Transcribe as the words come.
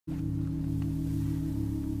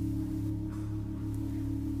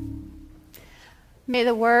May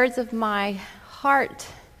the words of my heart,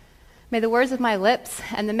 may the words of my lips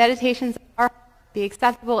and the meditations of our heart be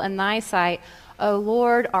acceptable in thy sight, O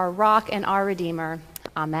Lord, our rock and our Redeemer.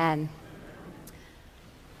 Amen.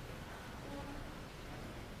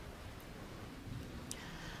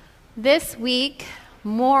 This week,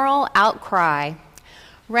 moral outcry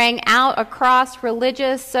rang out across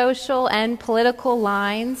religious, social, and political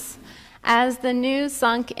lines as the news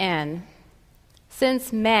sunk in.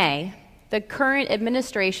 Since May, the current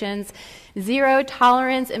administration's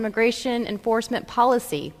zero-tolerance immigration enforcement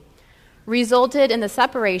policy resulted in the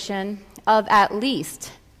separation of at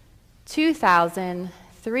least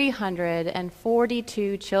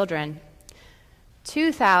 2,342 children.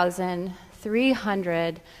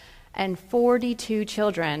 2,342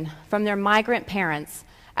 children from their migrant parents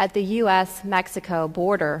at the U.S.-Mexico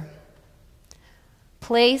border.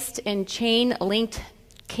 Placed in chain-linked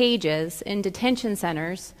cages in detention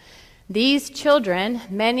centers, these children,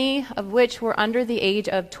 many of which were under the age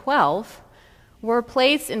of 12, were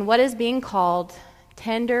placed in what is being called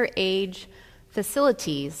tender age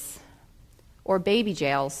facilities, or baby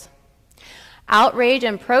jails. Outrage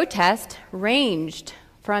and protest ranged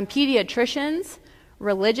from pediatricians,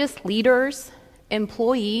 religious leaders,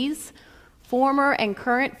 employees, former and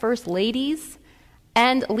current first ladies,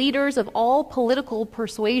 and leaders of all political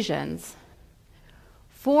persuasions.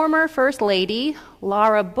 Former First Lady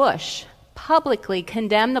Laura Bush publicly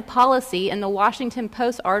condemned the policy in the Washington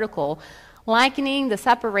Post article, likening the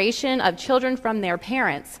separation of children from their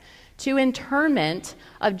parents to internment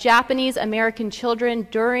of Japanese American children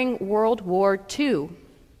during World War II.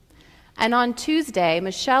 And on Tuesday,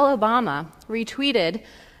 Michelle Obama retweeted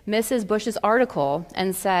Mrs. Bush's article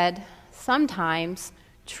and said, "Sometimes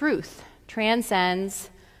truth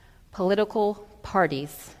transcends political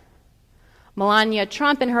parties." Melania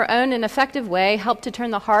Trump, in her own ineffective way, helped to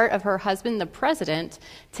turn the heart of her husband, the president,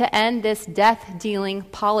 to end this death-dealing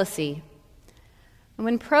policy. And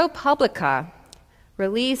when ProPublica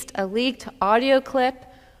released a leaked audio clip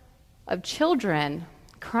of children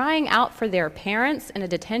crying out for their parents in a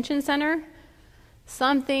detention center,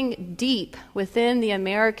 something deep within the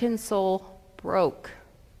American soul broke.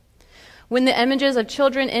 When the images of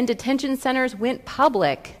children in detention centers went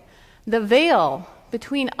public, the veil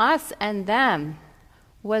between us and them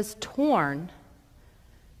was torn.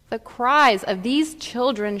 The cries of these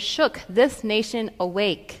children shook this nation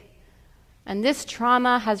awake, and this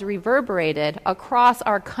trauma has reverberated across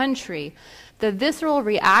our country. The visceral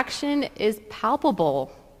reaction is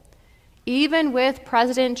palpable. Even with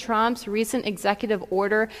President Trump's recent executive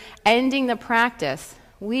order ending the practice,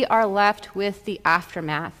 we are left with the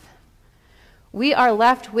aftermath. We are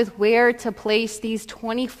left with where to place these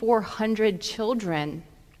 2,400 children.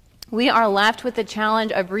 We are left with the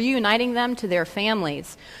challenge of reuniting them to their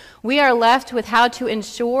families. We are left with how to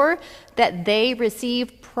ensure that they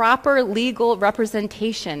receive proper legal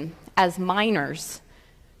representation as minors.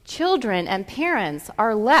 Children and parents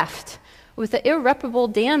are left with the irreparable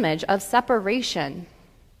damage of separation.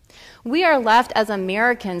 We are left as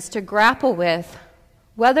Americans to grapple with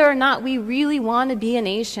whether or not we really want to be a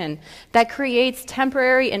nation that creates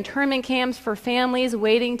temporary internment camps for families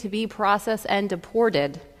waiting to be processed and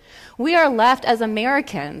deported. We are left as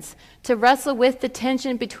Americans to wrestle with the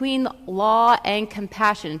tension between law and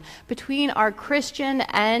compassion, between our Christian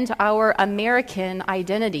and our American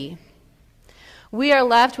identity. We are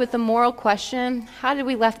left with the moral question, how did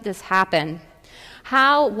we let this happen?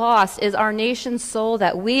 How lost is our nation's soul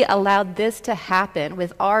that we allowed this to happen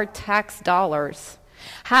with our tax dollars?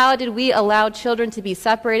 How did we allow children to be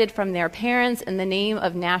separated from their parents in the name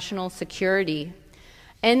of national security?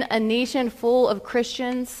 In a nation full of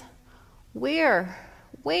Christians, where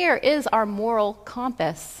is our moral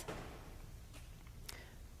compass?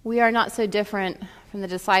 We are not so different from the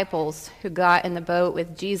disciples who got in the boat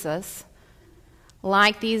with Jesus.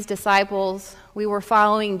 Like these disciples, we were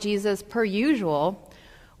following Jesus per usual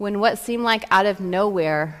when what seemed like out of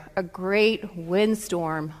nowhere, a great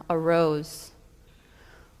windstorm arose.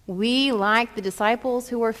 We, like the disciples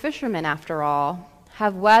who were fishermen after all,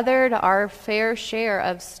 have weathered our fair share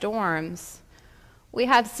of storms. We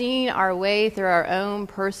have seen our way through our own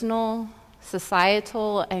personal,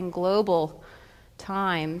 societal, and global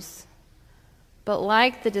times. But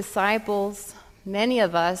like the disciples, many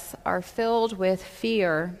of us are filled with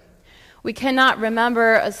fear. We cannot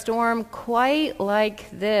remember a storm quite like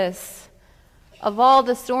this. Of all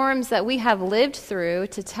the storms that we have lived through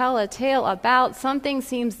to tell a tale about, something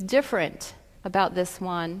seems different about this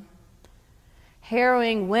one.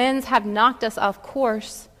 Harrowing winds have knocked us off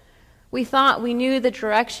course. We thought we knew the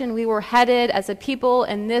direction we were headed as a people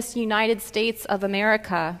in this United States of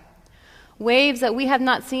America. Waves that we have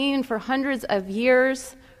not seen for hundreds of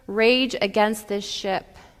years rage against this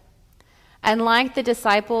ship. And like the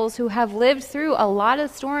disciples who have lived through a lot of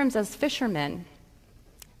storms as fishermen,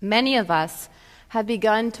 many of us have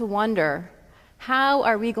begun to wonder, how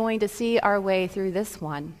are we going to see our way through this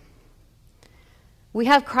one? We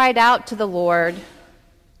have cried out to the Lord,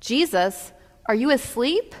 Jesus, are you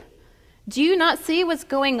asleep? Do you not see what's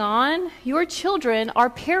going on? Your children are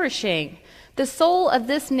perishing. The soul of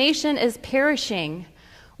this nation is perishing.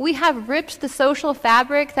 We have ripped the social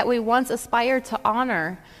fabric that we once aspired to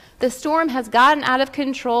honor. The storm has gotten out of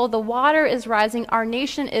control. The water is rising. Our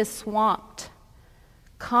nation is swamped.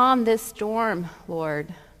 Calm this storm,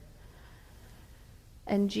 Lord.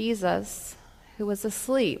 And Jesus, who was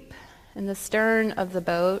asleep in the stern of the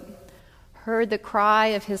boat, heard the cry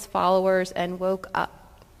of his followers and woke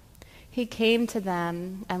up. He came to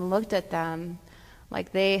them and looked at them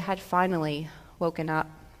like they had finally woken up.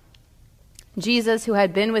 Jesus, who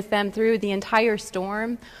had been with them through the entire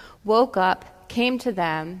storm, woke up, came to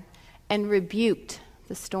them, and rebuked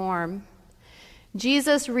the storm.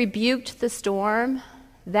 Jesus rebuked the storm,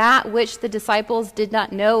 that which the disciples did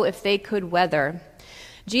not know if they could weather.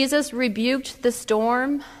 Jesus rebuked the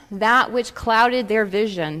storm, that which clouded their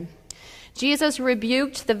vision. Jesus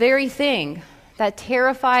rebuked the very thing that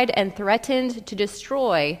terrified and threatened to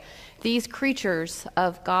destroy these creatures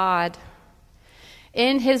of God.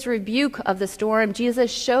 In his rebuke of the storm,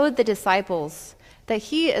 Jesus showed the disciples that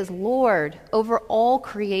he is Lord over all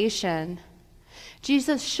creation.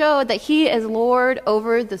 Jesus showed that he is Lord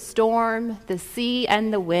over the storm, the sea,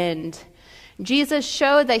 and the wind. Jesus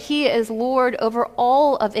showed that he is Lord over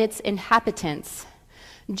all of its inhabitants.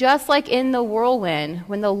 Just like in the whirlwind,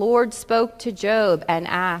 when the Lord spoke to Job and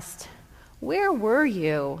asked, "Where were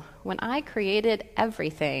you when I created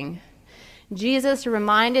everything?" Jesus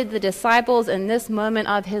reminded the disciples in this moment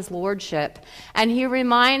of his lordship, and he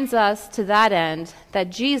reminds us to that end that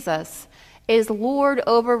Jesus is Lord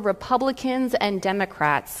over Republicans and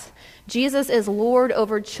Democrats. Jesus is Lord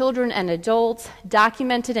over children and adults,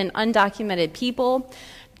 documented and undocumented people.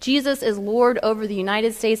 Jesus is Lord over the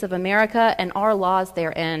United States of America and our laws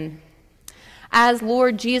therein. As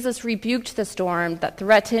Lord, Jesus rebuked the storm that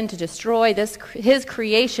threatened to destroy his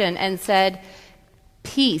creation and said,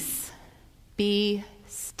 "Peace, be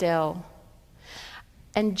still."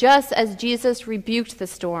 And just as Jesus rebuked the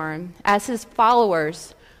storm, as his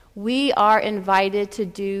followers, we are invited to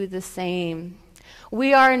do the same.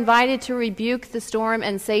 We are invited to rebuke the storm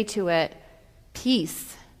and say to it,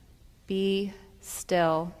 "Peace, be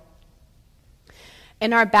still."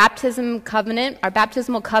 In our baptismal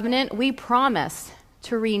covenant, we promise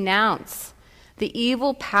to renounce the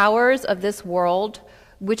evil powers of this world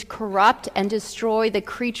which corrupt and destroy the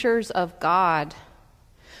creatures of God.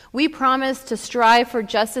 We promise to strive for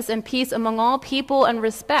justice and peace among all people and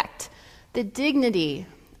respect the dignity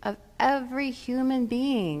of every human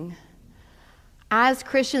being. As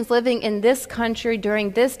Christians living in this country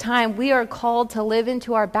during this time, we are called to live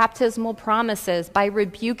into our baptismal promises by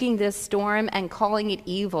rebuking this storm and calling it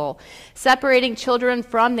evil. Separating children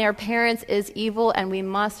from their parents is evil, and we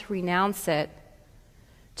must renounce it.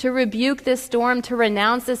 To rebuke this storm, to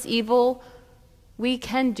renounce this evil, we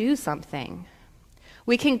can do something.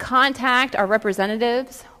 We can contact our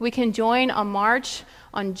representatives. We can join a march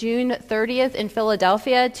on June 30th in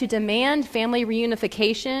Philadelphia to demand family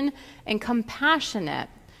reunification and compassionate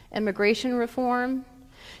immigration reform.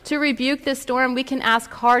 To rebuke this storm, we can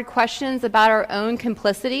ask hard questions about our own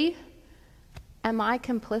complicity. Am I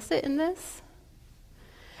complicit in this?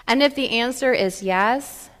 And if the answer is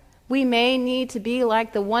yes, we may need to be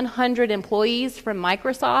like the 100 employees from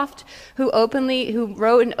Microsoft who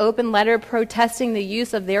wrote an open letter protesting the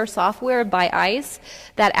use of their software by ICE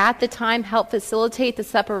that at the time helped facilitate the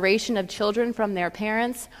separation of children from their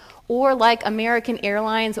parents, or like American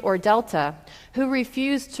Airlines or Delta, who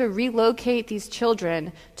refused to relocate these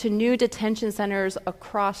children to new detention centers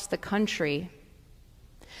across the country.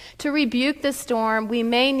 To rebuke the storm, we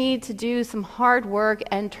may need to do some hard work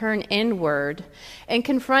and turn inward and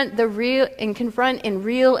confront in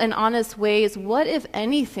real and honest ways what, if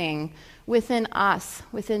anything, within us,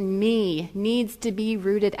 within me, needs to be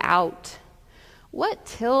rooted out. What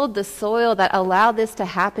tilled the soil that allowed this to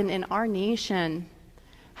happen in our nation?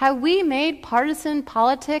 Have we made partisan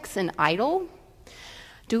politics an idol?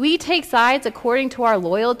 Do we take sides according to our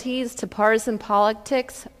loyalties to partisan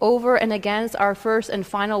politics over and against our first and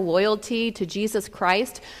final loyalty to Jesus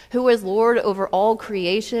Christ, who is Lord over all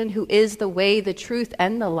creation, who is the way, the truth,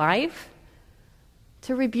 and the life?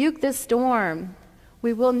 To rebuke this storm,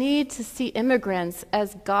 we will need to see immigrants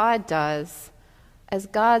as God does, as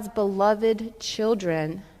God's beloved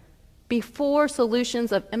children, before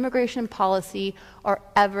solutions of immigration policy are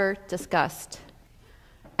ever discussed.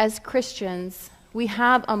 As Christians, we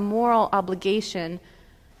have a moral obligation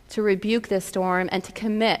to rebuke this storm and to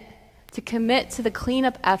commit to the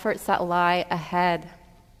cleanup efforts that lie ahead.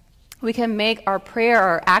 We can make our prayer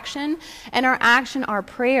our action, and our action our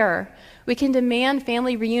prayer. We can demand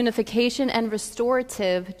family reunification and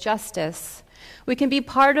restorative justice. We can be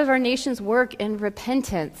part of our nation's work in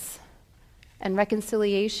repentance and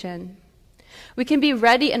reconciliation. We can be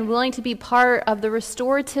ready and willing to be part of the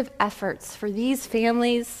restorative efforts for these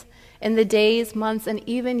families in the days, months, and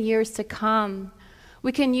even years to come.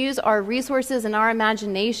 We can use our resources and our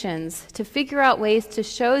imaginations to figure out ways to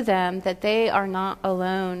show them that they are not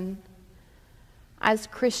alone. As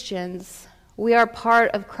Christians, we are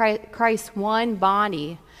part of Christ's one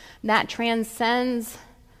body that transcends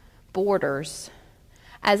borders.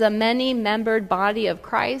 As a many-membered body of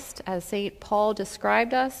Christ, as St. Paul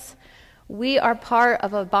described us, we are part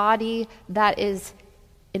of a body that is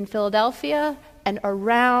in Philadelphia and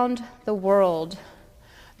around the world.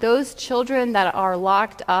 Those children that are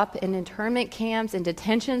locked up in internment camps and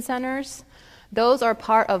detention centers, those are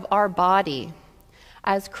part of our body.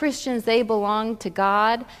 As Christians, they belong to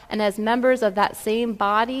God, and as members of that same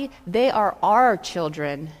body, they are our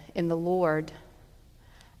children in the Lord.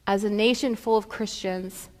 As a nation full of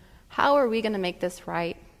Christians, how are we going to make this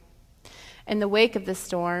right? In the wake of the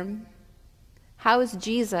storm, how is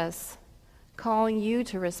Jesus calling you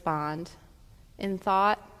to respond in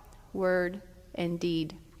thought, word, and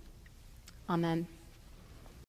deed? Amen.